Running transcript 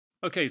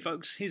Okay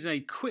folks, here's a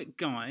quick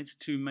guide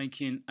to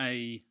making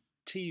a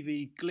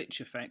TV glitch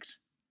effect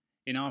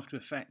in After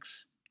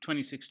Effects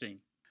 2016.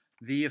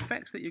 The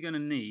effects that you're going to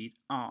need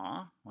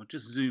are, I'll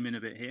just zoom in a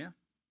bit here,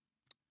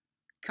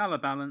 color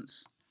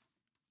balance,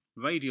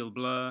 radial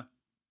blur,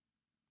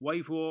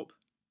 wave warp,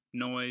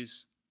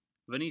 noise,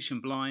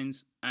 Venetian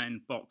blinds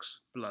and box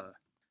blur.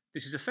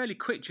 This is a fairly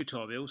quick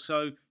tutorial,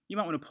 so you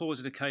might want to pause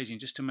at occasion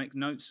just to make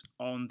notes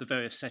on the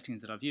various settings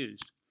that I've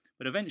used.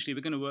 But eventually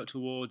we're going to work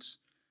towards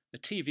a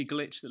TV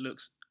glitch that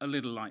looks a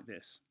little like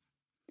this.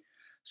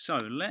 So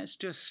let's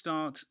just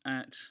start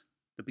at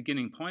the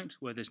beginning point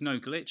where there's no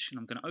glitch, and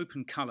I'm going to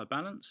open color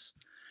balance,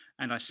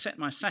 and I set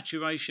my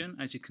saturation,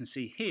 as you can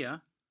see here,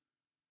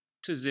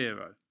 to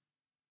 0.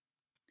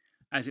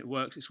 As it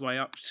works its way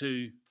up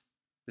to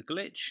the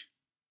glitch,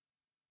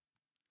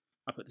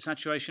 I put the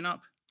saturation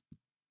up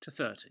to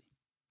 30.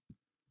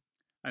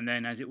 And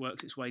then as it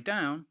works its way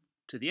down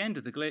to the end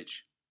of the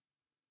glitch,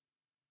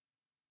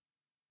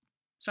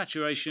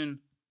 saturation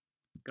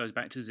goes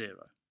back to 0.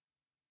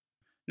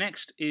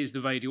 Next is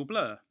the radial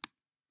blur.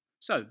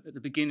 So at the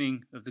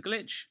beginning of the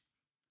glitch,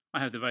 I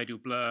have the radial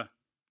blur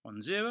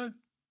on 0.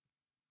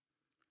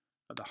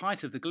 At the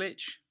height of the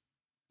glitch,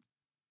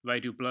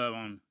 radial blur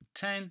on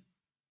 10.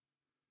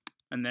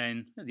 And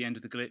then at the end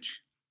of the glitch,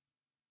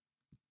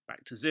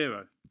 back to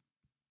 0.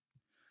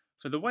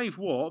 For the wave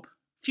warp,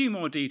 a few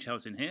more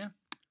details in here.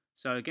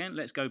 So again,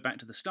 let's go back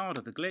to the start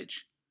of the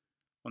glitch.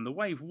 On the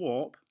wave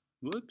warp,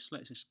 whoops,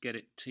 let's just get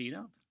it teed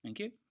up, thank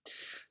you.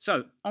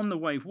 So on the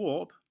wave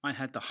warp, I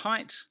had the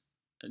height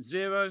at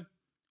 0,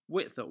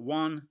 width at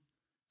 1,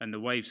 and the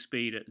wave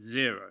speed at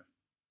 0.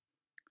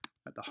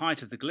 At the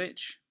height of the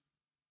glitch,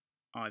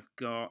 I've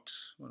got,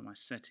 what are my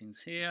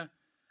settings here?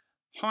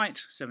 Height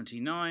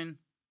 79,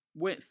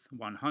 width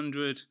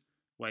 100,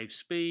 wave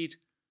speed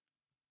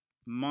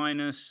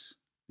minus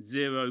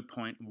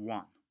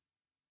 0.1.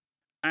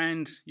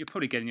 And you're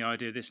probably getting the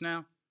idea of this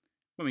now.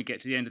 When we get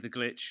to the end of the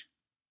glitch,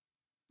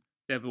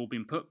 they've all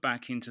been put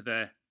back into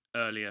their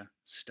earlier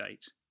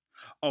state.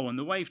 Oh, and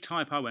the wave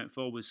type I went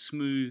for was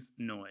smooth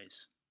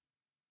noise.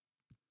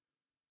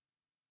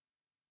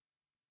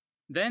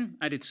 Then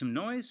added some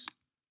noise.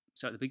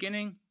 So at the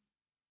beginning,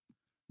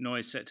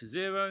 noise set to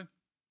 0.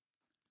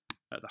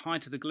 At the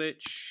height of the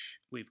glitch,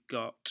 we've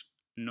got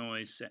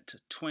noise set to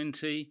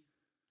 20.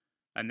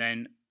 And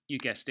then, you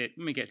guessed it,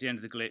 when we get to the end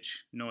of the glitch,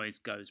 noise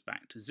goes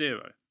back to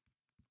 0.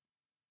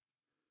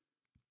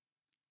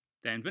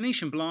 Then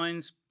Venetian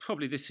blinds,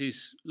 probably this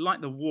is, like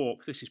the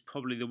warp, this is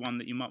probably the one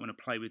that you might want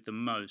to play with the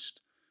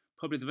most.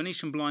 Probably the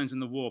Venetian blinds and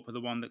the warp are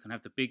the one that can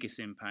have the biggest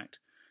impact.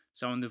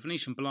 So on the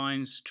Venetian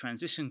blinds,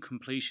 transition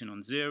completion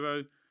on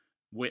 0,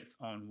 width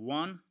on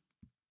 1.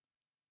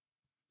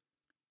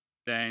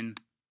 Then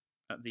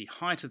at the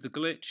height of the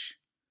glitch,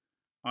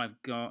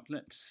 I've got,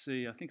 let's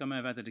see, I think I may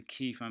have added a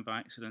keyframe by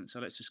accident, so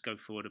let's just go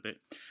forward a bit.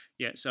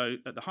 Yeah, so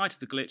at the height of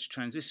the glitch,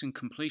 transition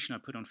completion I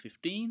put on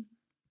 15,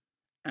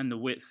 and the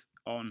width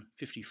on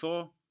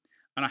 54,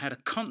 and I had a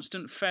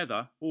constant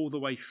feather all the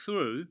way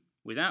through,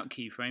 without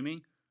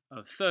keyframing,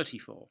 of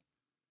 34.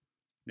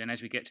 Then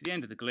as we get to the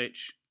end of the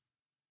glitch,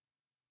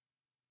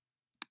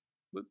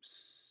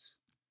 whoops,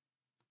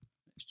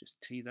 let's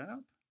just tee that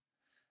up,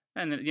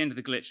 and then at the end of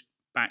the glitch,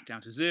 back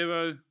down to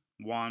 0,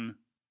 1,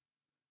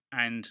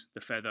 and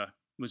the feather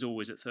was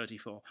always at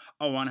 34.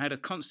 Oh, and I had a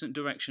constant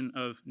direction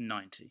of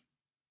 90.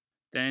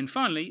 Then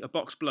finally, a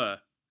box blur.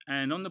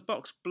 And on the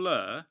box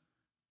blur,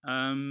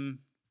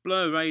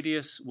 blur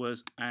radius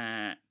was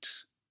at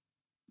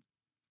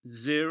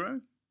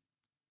 0.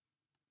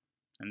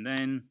 And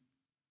then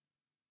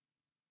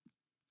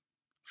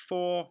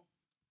 4.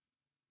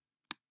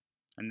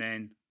 And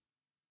then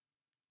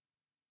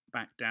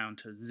back down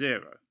to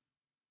 0.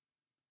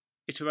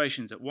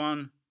 Iterations at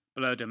 1.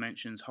 Blur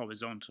dimensions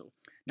horizontal.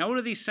 Now all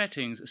of these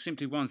settings are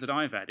simply ones that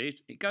I've added.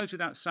 It goes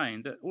without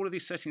saying that all of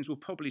these settings will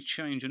probably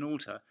change and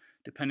alter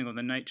depending on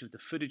the nature of the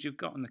footage you've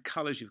got and the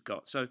colours you've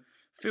got. So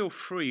feel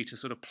free to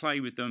sort of play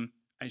with them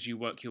as you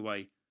work your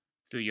way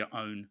through your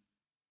own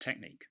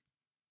technique.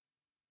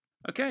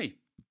 Okay,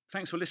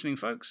 thanks for listening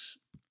folks.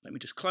 Let me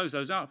just close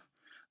those up.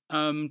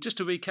 Just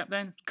to recap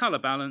then, colour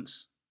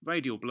balance,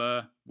 radial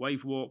blur,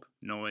 wave warp,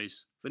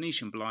 noise,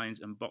 Venetian blinds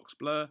and box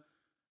blur.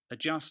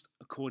 Adjust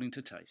according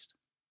to taste.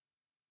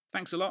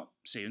 Thanks a lot.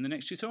 See you in the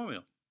next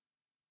tutorial.